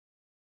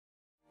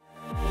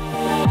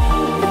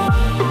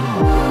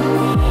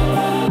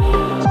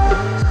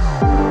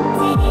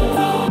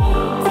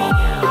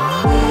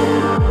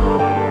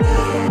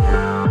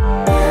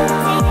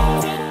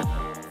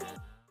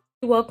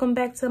welcome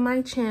back to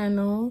my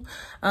channel.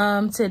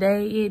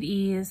 Today it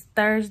is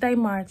Thursday,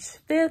 March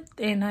 5th,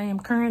 and I am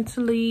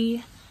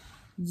currently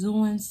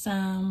doing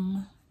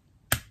some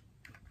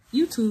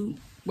YouTube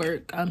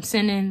work. I'm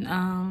sending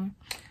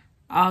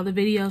all the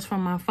videos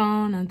from my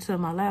phone onto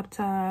my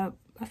laptop.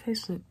 My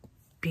face looks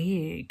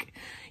big.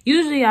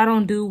 Usually I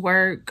don't do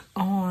work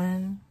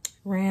on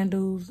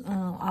Randall's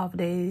off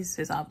days.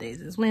 His off days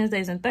is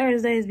Wednesdays and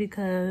Thursdays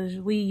because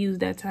we use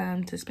that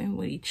time to spend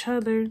with each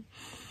other.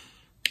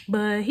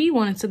 But he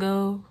wanted to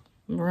go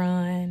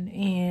run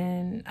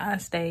and I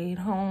stayed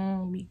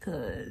home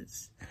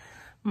because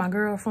my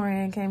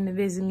girlfriend came to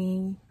visit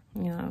me.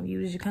 You know,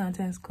 use your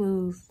context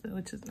clues,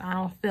 which is, I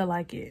don't feel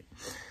like it.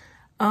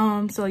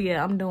 So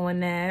yeah, I'm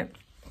doing that.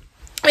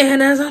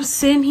 And as I'm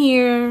sitting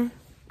here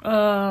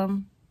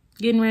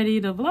getting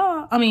ready to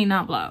vlog,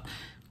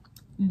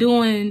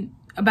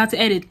 about to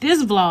edit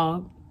this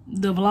vlog,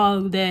 the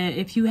vlog that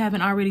if you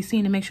haven't already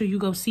seen it, make sure you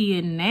go see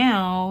it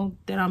now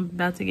that I'm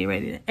about to get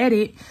ready to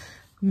edit.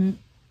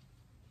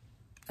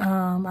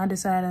 I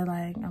decided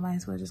like I might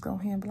as well just go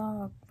ahead and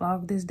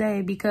vlog this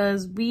day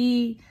because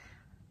we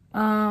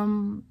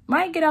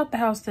might get out the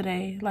house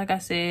today. Like I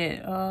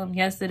said,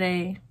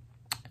 yesterday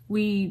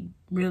we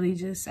really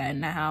just sat in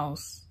the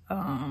house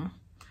because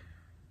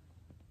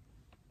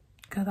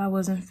I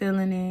wasn't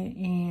feeling it,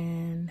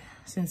 and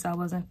since I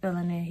wasn't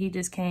feeling it, he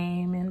just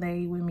came and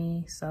laid with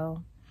me.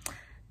 So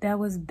that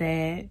was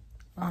that.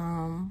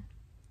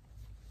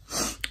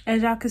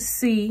 As y'all could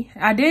see,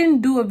 I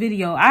didn't do a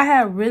video. I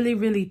had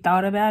really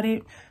thought about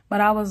it, but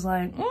I was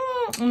like,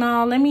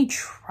 no, let me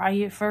try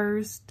it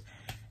first,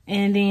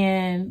 and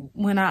then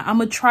when I'm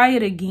gonna try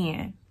it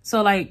again.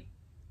 So like,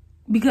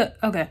 because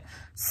okay,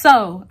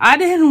 so I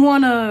didn't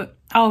want to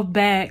off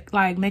back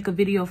like make a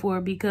video for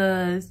it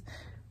because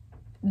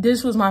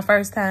this was my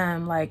first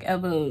time like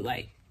ever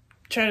like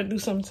trying to do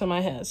something to my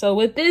hair. So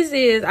what this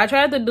is, I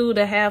tried to do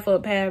the half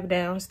up, half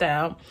down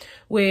style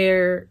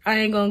where I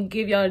ain't gonna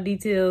give y'all the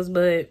details,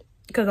 but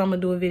because I'm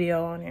gonna do a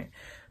video on it.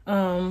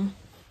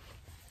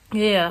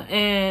 Yeah,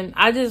 and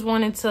I just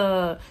wanted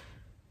to,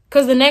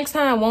 because the next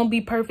time won't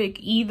be perfect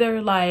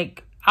either.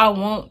 Like I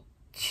won't,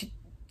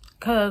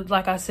 because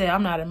like I said,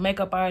 I'm not a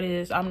makeup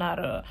artist, I'm not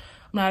a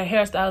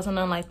hairstylist or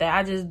nothing like that.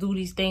 I just do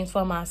these things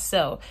for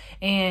myself,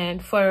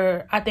 and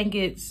I think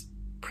it's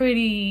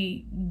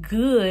pretty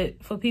good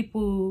for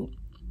people,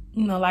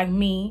 you know, like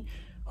me,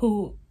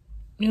 who,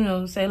 you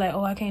know, say like,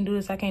 oh, I can't do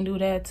this, I can't do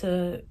that,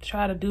 to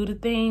try to do the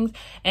things,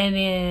 and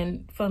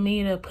then for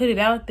me to put it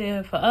out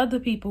there for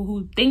other people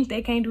who think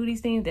they can't do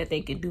these things, that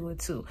they can do it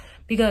too.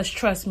 Because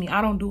trust me,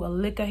 I don't do a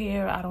lick of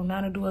hair. I don't know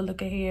how to do a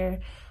lick of hair.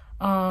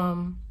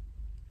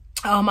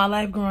 All my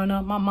life growing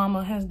up, my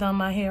mama has done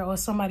my hair or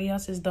somebody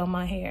else has done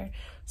my hair.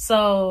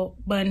 So,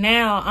 but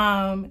now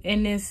I'm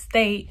in this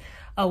state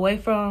away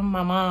from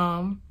my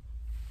mom,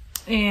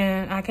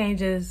 and I can't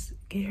just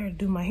get her to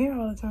do my hair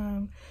all the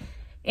time.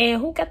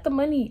 And who got the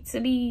money to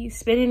be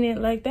spending it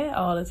like that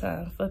all the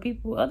time for other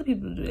people to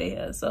do their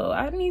hair? So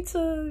I need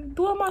to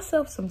do it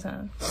myself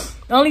sometimes.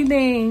 The only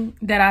thing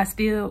that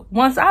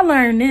once I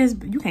learn this,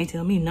 you can't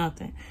tell me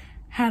nothing,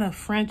 how to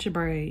French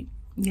braid.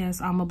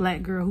 Yes, I'm a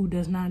black girl who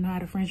does not know how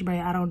to French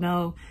braid. I don't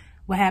know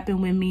what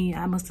happened with me.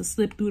 I must have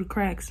slipped through the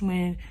cracks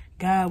when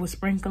God was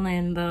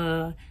sprinkling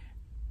the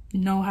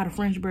know how to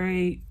French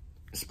braid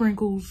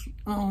sprinkles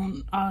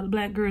on all the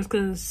black girls,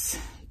 because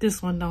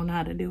this one don't know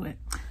how to do it.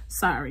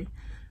 Sorry.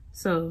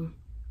 So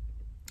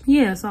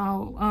yeah,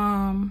 so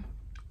I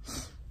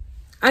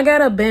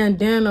got a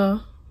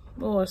bandana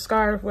or a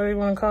scarf, whatever you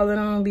want to call it,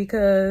 on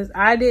because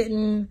I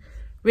didn't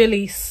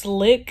really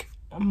slick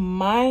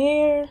my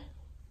hair.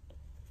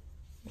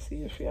 Let's see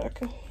if y'all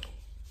can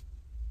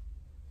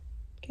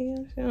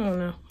you see? I don't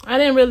know. I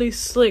didn't really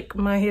slick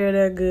my hair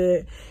that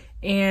good,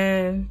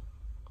 and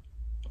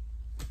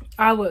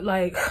I would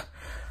like,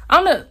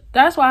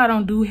 that's why I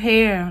don't do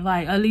hair,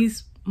 like at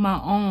least my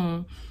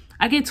own.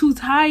 I get too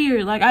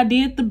tired. Like I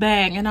did the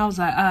back and I was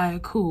like, all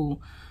right,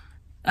 cool.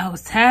 I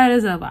was tired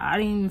as ever. I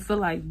didn't even feel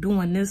like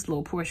doing this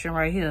little portion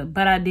right here,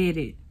 but I did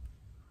it.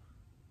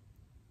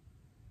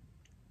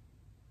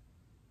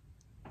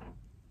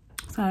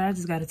 Sorry, I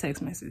just got a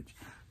text message.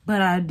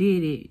 But I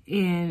did it,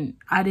 and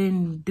I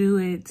didn't do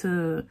it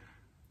to,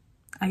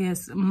 I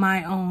guess,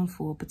 my own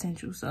full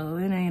potential. So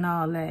it ain't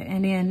all that.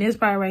 And then this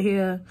part right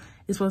here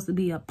is supposed to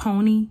be a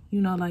pony,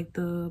 you know, like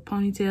the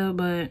ponytail,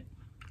 but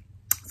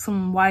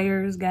some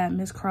wires got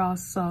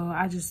miscrossed, so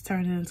I just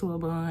turned it into a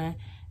bun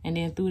and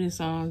then threw this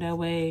on. That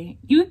way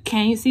you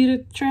can't see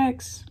the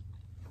tracks.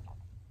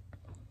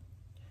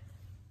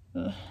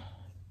 I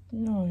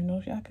don't even know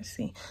if y'all can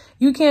see.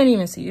 You can't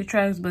even see the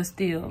tracks, but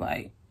still,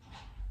 like,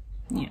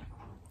 yeah.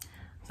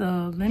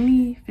 So let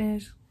me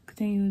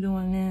continue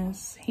doing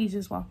this. He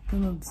just walked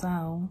through the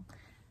zone,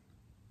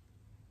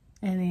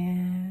 and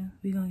then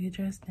we're gonna get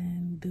dressed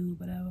and do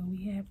whatever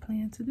we have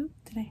planned to do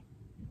today.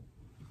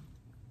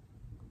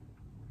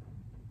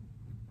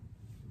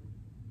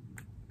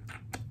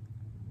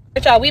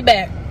 Y'all, we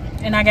back,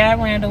 and I got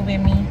Randall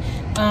with me.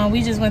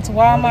 We just went to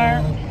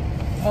Walmart.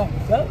 Oh,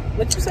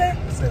 what you say?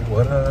 I said,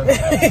 what up?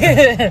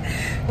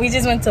 We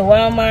just went to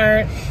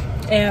Walmart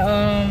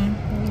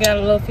and got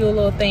a few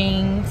little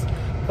things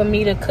for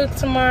me to cook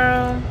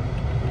tomorrow.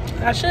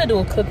 I should do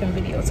a cooking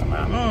video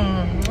tomorrow.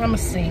 I'ma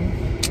see.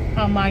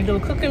 I might do a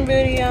cooking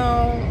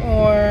video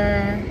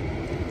or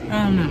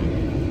I don't know.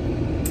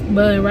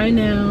 But right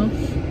now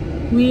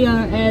we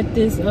are at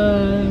this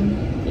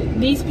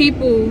these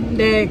people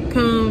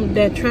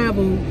that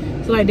travel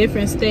to like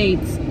different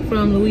states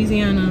from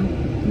Louisiana,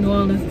 New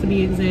Orleans to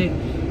be exact.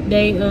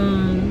 They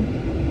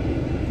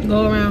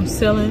go around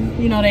selling,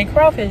 you know, they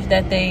crawfish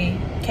that they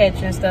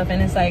catch and stuff,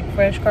 and it's like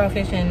fresh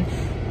crawfish. And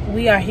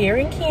we are here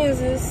in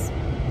Kansas.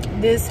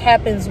 This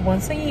happens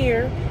once a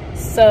year,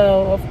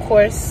 so of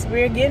course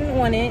we're getting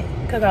on it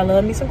because I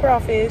love me some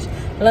crawfish.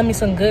 I love me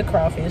some good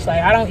crawfish.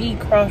 Like, I don't eat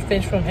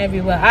crawfish from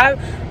everywhere.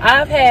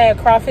 I've had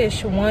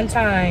crawfish one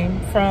time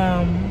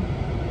from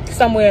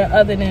somewhere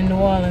other than New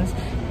Orleans,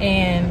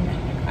 and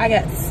I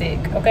got sick.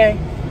 Okay,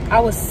 I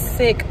was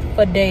sick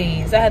for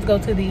days. I had to go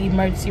to the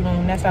emergency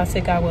room. That's how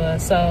sick I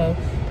was. So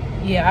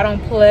yeah, I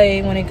don't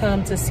play when it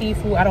comes to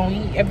seafood. I don't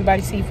eat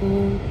everybody's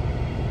seafood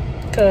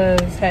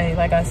because, hey,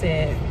 like I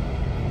said,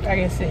 I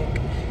get sick.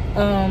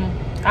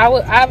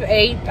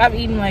 I've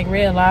eaten like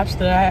red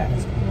lobster,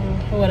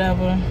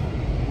 whatever.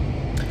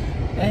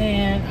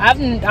 And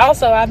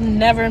I've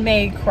never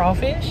made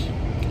crawfish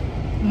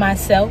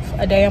myself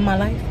a day in my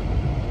life.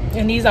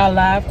 And these are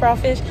live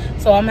crawfish,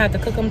 so I'm gonna have to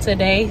cook them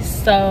today.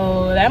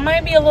 So that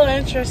might be a little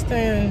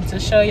interesting to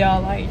show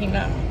y'all, like, you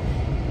know,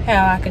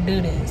 how I could do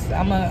this.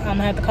 I'm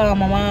gonna have to call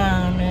my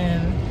mom,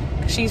 and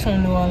she's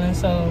from New Orleans,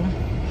 so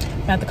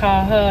I have to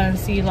call her and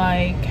see,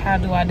 like, how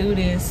do I do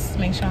this,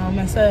 make sure I don't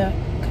mess up,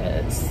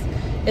 because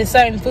it's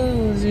certain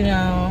foods, you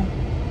know.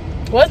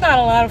 Well, it's not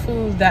a lot of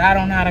foods that I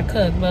don't know how to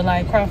cook, but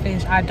like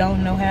crawfish, I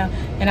don't know how,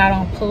 and I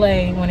don't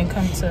play when it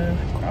comes to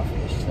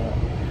crawfish. So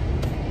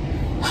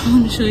I'm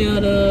gonna show y'all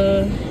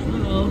the, I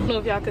don't know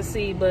if y'all can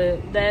see, but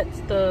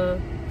that's the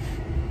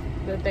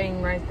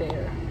thing right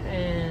there,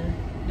 and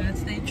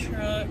that's their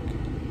truck.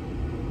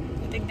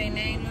 I think they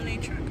name on their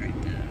truck right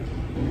there.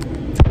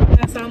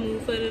 That's our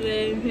move for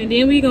today, and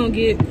then we gonna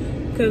get,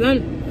 cause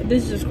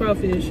this is just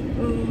crawfish,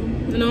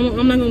 and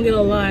I'm not gonna get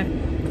a lot,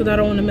 cause I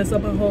don't want to mess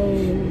up a whole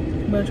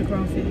bunch of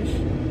crawfish.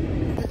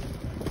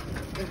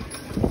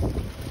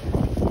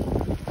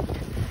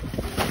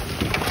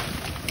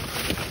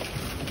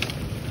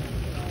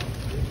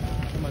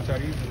 How much are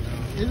these?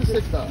 These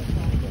are $6.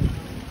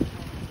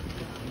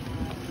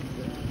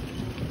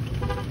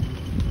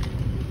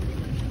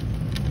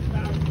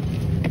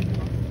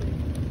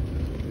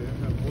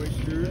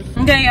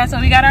 Okay, y'all, so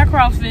we got our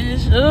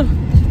crawfish.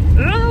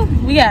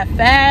 We got 5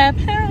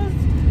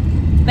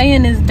 pounds. They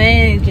in this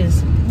bag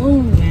just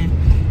moving.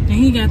 And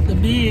he got the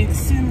big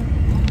center.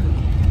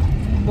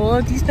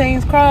 Boy, these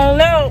things crawl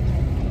out.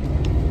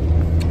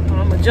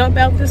 I'm gonna jump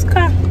out this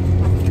car.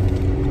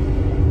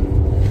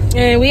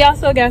 And we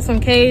also got some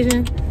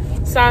Cajun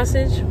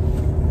sausage,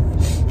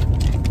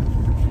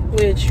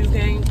 which you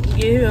can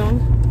get them.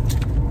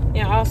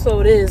 And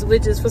also this,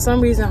 which is for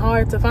some reason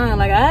hard to find.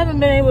 Like, I haven't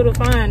been able to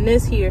find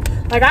this here.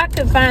 Like, I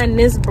could find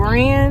this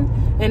brand,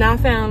 and I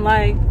found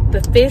like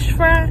the fish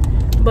fry,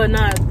 but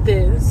not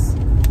this,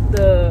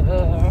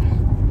 the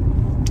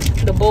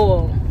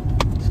boil.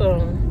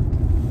 So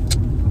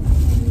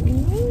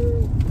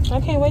I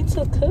can't wait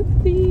to cook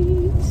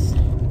these.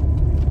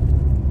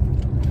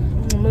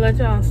 I'm gonna let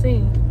y'all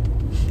see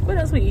what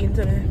else we eating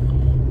today.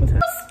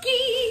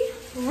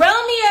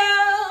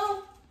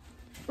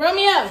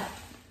 Romeo,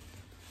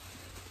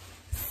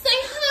 say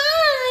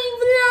hi,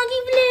 vloggy.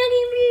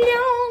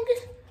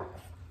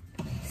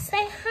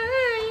 Say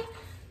hi.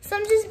 So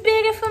I'm just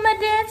begging for my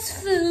dad's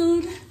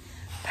food,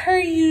 per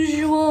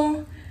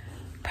usual.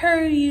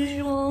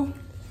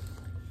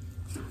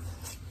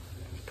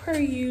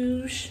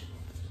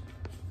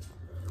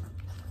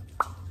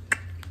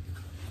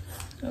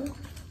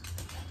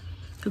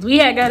 Cause we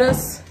had got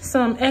us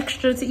some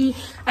extra to eat.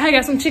 I had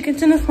got some chicken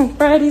tenders from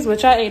Friday's,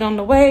 which I ate on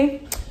the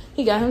way.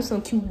 He got him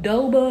some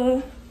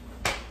Qdoba,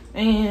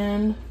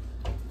 and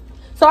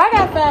so I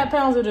got 5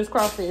 pounds of this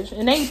crawfish,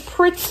 and they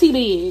pretty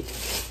big.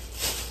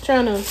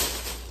 Trying to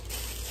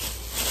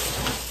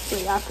so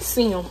y'all can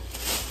see them.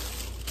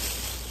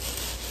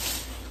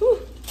 Whew.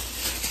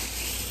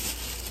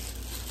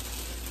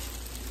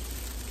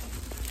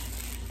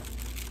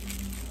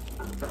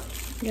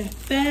 Got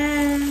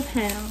 5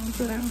 pounds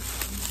of them.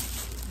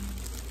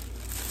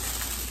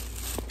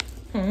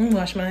 Let me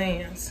wash my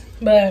hands.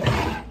 But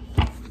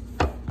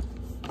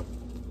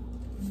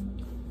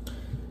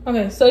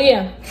okay, so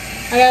yeah,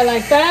 I got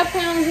like 5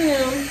 pounds of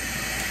them,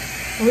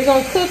 and we're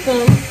gonna cook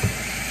them.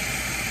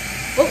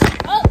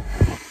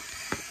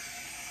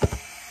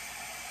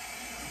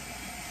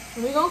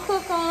 We're gonna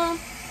cook them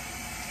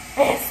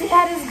and see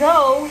how this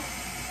goes.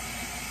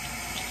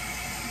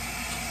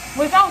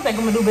 Which I don't think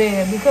I'm gonna do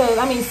bad, because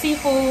I mean,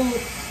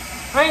 seafood,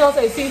 I ain't gonna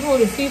say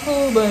seafood is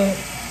seafood, but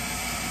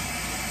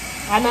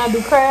I know I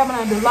do crab, and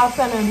I do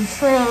lobster, and I do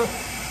shrimp.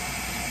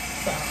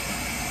 So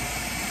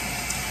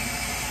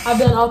I've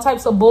done all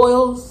types of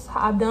boils.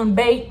 I've done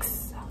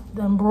bakes, I've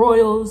done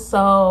broils.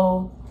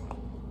 So,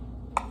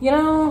 you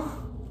know,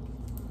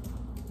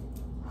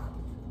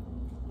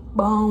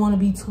 but I don't want to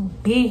be too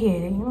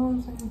big-headed, you know what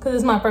I'm saying? Because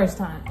it's my first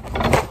time.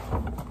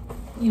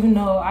 Even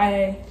though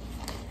I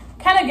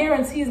kind of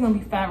guarantee it's going to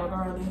be fat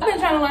regardless. I've been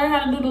trying to learn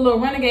how to do the little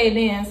renegade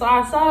dance. So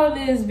I saw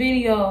this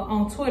video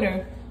on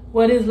Twitter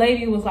where this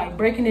lady was like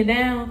breaking it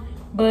down.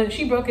 But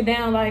she broke it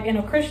down like in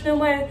a Christian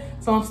way.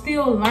 So I'm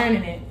still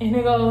learning it. And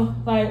it go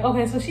like,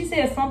 okay, so she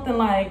said something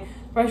like,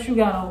 first you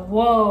gotta,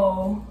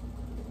 whoa.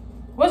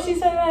 What she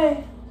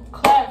say?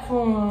 Clap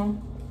for him.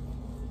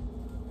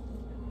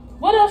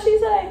 What else she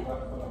say?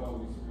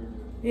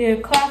 Yeah,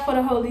 clap for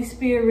the Holy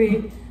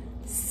Spirit.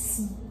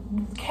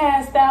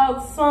 Cast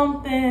out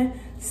something,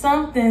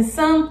 something,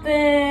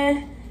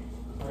 something.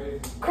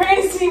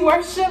 Crazy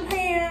worship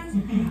hands.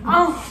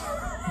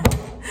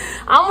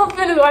 I'm gonna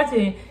finish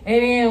watching.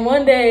 And then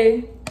one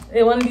day,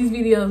 in one of these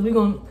videos, we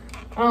gonna,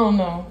 I don't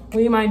know.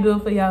 We might do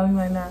it for y'all, we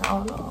might not. I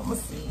don't know, I'm gonna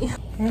see.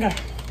 Okay,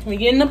 we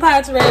getting the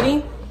pots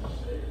ready.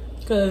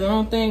 Cause I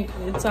don't think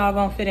it's all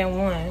gonna fit in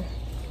one.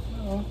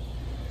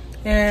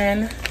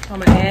 And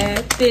I'm gonna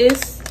add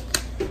this.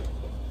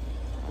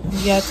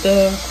 You got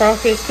the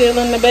crawfish still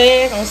in the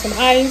bag on some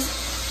ice.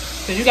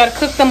 Cause you gotta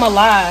cook them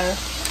alive.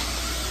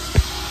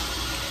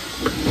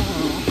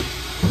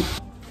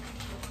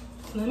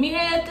 Let me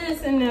add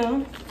this in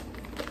there.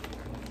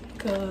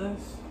 Cause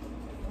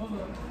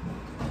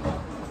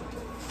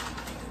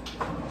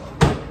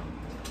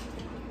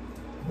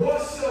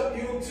what's up,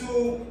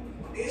 YouTube?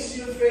 It's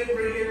your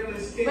favorite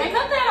hairless kid. man,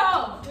 cut that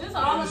off. This is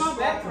all in my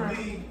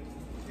background.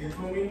 You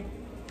feel me?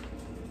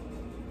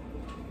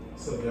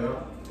 What's up,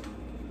 y'all?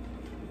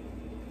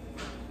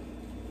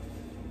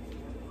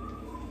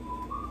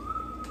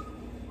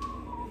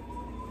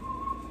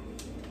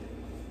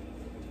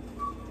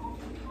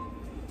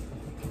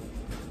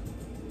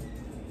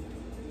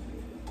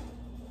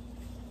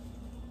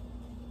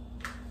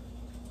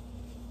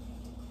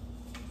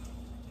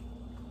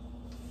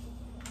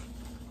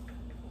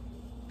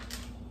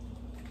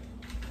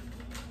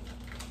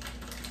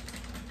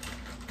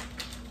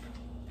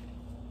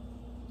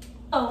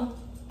 So,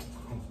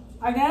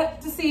 I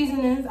got the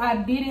seasonings. I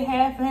did it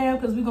half and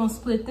half because we're gonna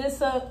split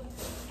this up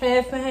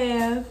half and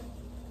half.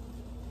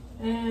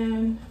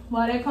 And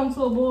while that comes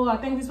to a boil, I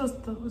think we're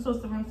supposed to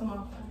rinse them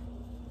off.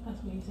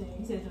 That's what he said.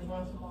 He said just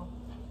rinse them off.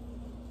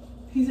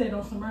 He said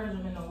don't submerge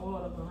them in the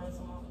water, but rinse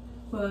them off.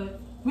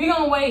 But we're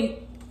gonna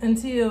wait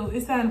until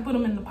it's time to put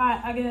them in the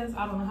pot, I guess.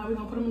 I don't know how we're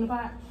gonna put them in the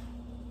pot.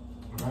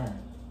 Alright.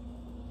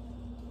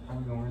 How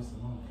we gonna rinse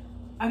them off?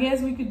 I guess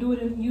we could do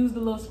it and use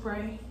the little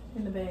spray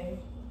in the bag.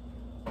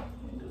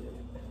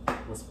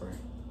 What spray?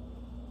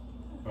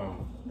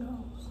 Oh.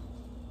 Those.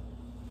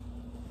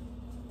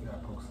 You gotta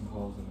poke some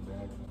holes in the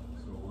bag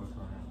so it works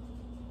around.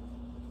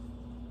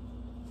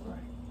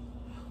 Right.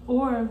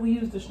 Or we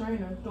use the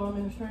strainer, throw them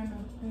in the strainer.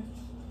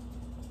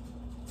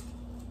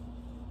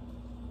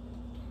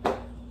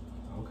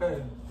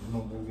 Okay. You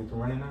know, we'll get to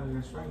running out of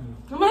your strainer.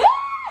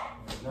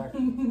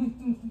 Exactly.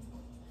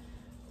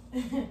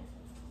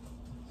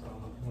 So I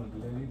don't know if you want to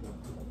do that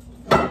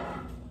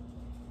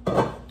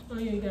either. Oh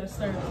yeah, you gotta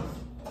stir this.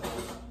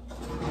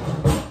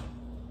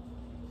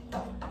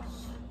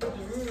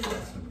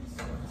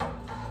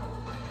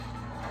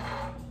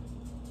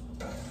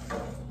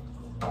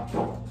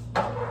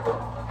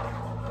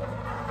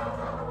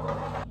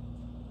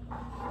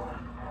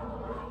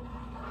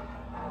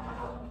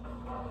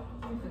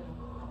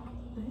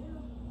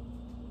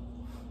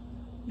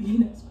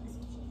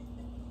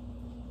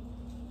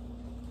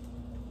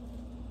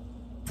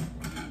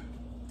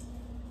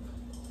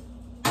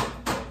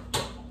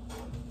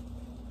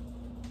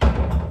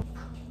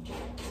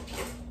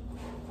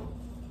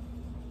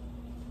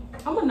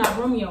 I'm gonna knock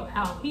Romeo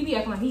out. He be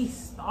acting like he's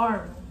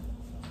starving.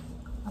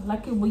 I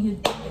like it when you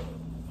do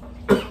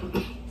it.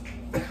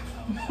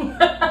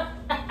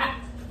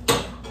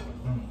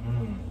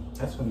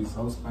 That's gonna be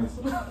so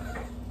spicy.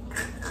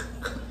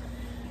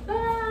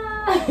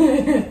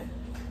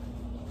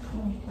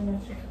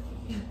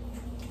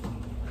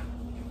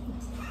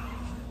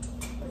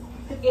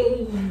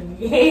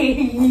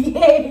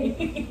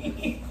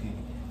 Hey.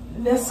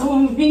 That's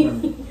on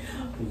me.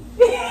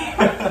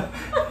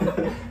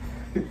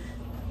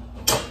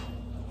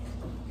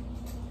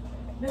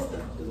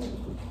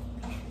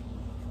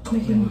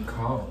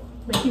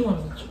 Make you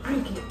want to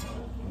drink it.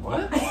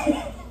 What?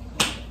 Yeah,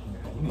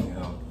 you need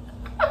help.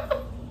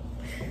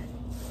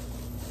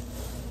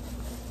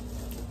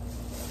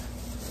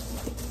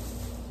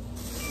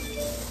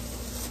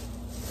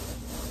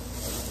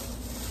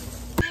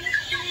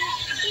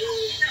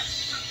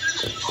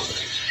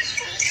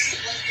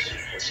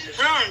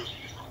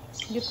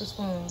 Get the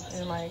spoon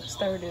and like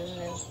stir it in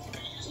there.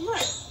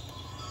 What?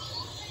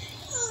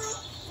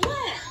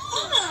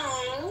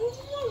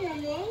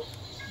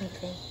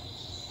 Okay.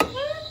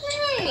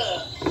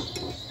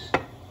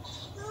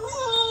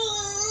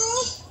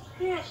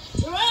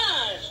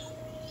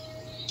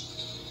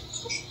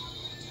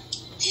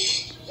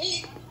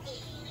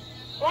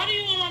 Why do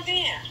you want my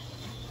pen?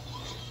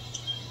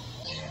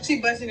 She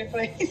busting it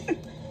for you.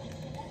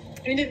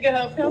 You need to get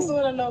her a pencil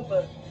and a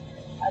notebook.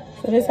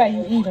 So that's how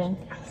you eat them.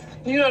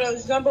 You know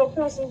those jumbo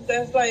pencils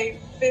that's like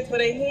fit for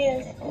their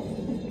hands?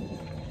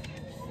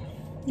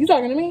 You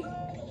talking to me?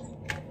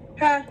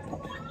 Huh?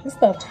 This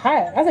stuff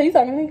hot. I said you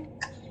talking to me?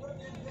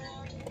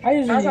 I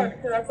usually.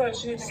 I thought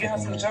she needs to get her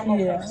some jumbo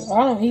pencils. I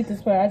don't eat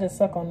this part. I just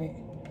suck on it.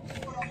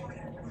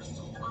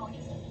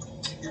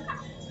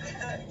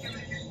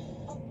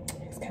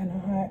 It's kind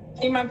of hot.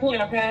 Eat my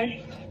pen,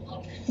 okay?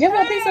 Give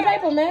her a piece of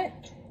paper, Matt.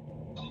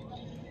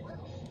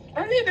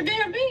 I need the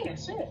damn pen.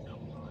 Shit.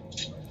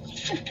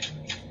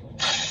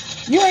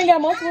 You ain't got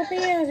multiple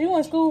pens? You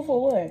in school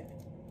for what?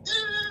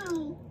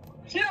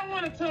 She don't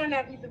want to turn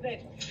that piece of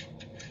paper.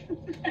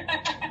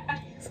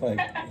 It's like,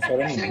 so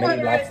they need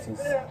many lobsters.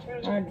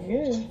 I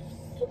guess.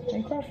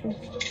 And crawfish.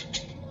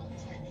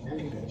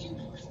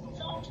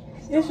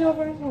 It's your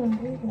first one.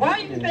 Why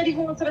you said he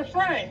going to the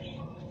front?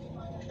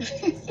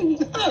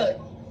 Look.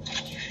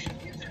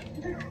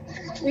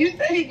 You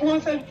said he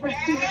going to the front.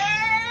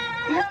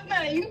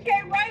 No, you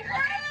can't write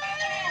right.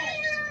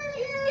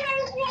 You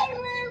can't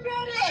write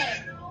right.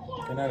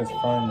 They're not as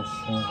firm as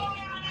shrimp.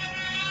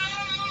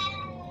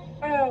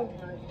 Oh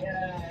my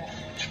God.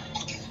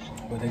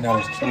 But they're not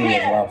as chewy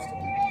as lobster.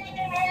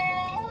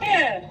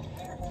 Yeah.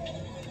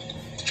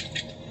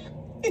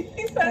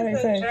 He's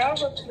such a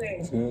drama thing.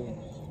 It's good.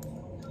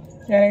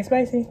 That ain't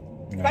spicy?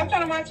 No. Stop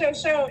trying to watch your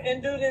show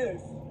and do this.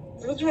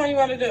 Which one you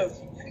want to do?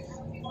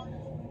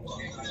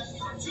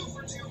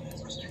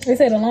 They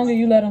say the longer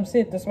you let them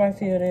sit, the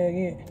spicier they'll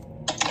get.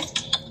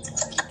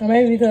 Or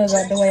maybe because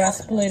of the way I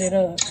split it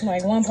up.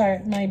 Like one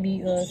part might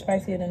be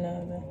spicier than the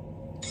other.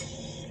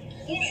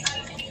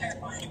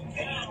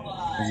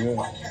 It's good.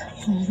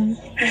 Mm-hmm.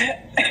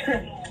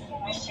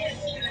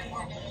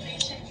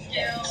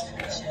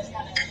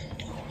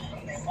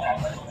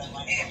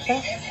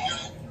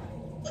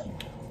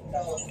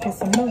 Get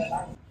some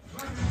more.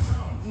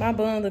 My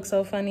bun looks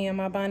so funny in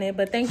my bonnet,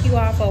 but thank you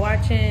all for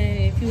watching.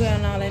 If you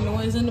hearing all that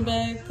noise in the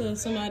back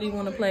because somebody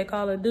want to play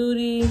Call of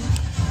Duty.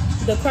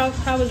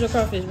 How was your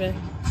crawfish, man?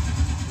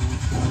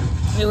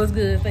 It was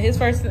good. For his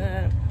first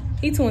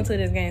he too into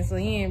this game, so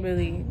he ain't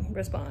really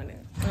responding.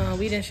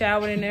 We done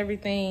showered and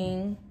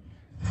everything.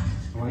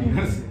 Why you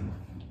missing?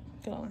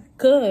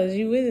 Cause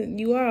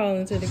you are all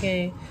into the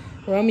game.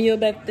 Romeo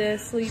back there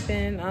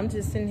sleeping. I'm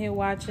just sitting here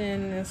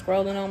watching and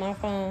scrolling on my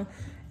phone.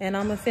 And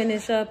I'm gonna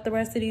finish up the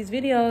rest of these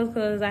videos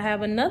because I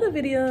have another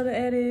video to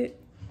edit,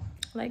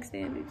 like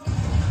standards.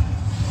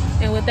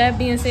 And with that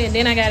being said,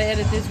 then I gotta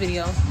edit this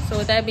video. So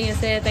with that being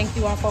said, thank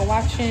you all for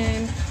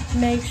watching.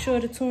 Make sure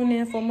to tune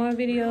in for more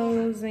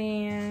videos.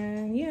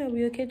 And yeah,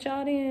 we'll catch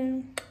y'all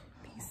then.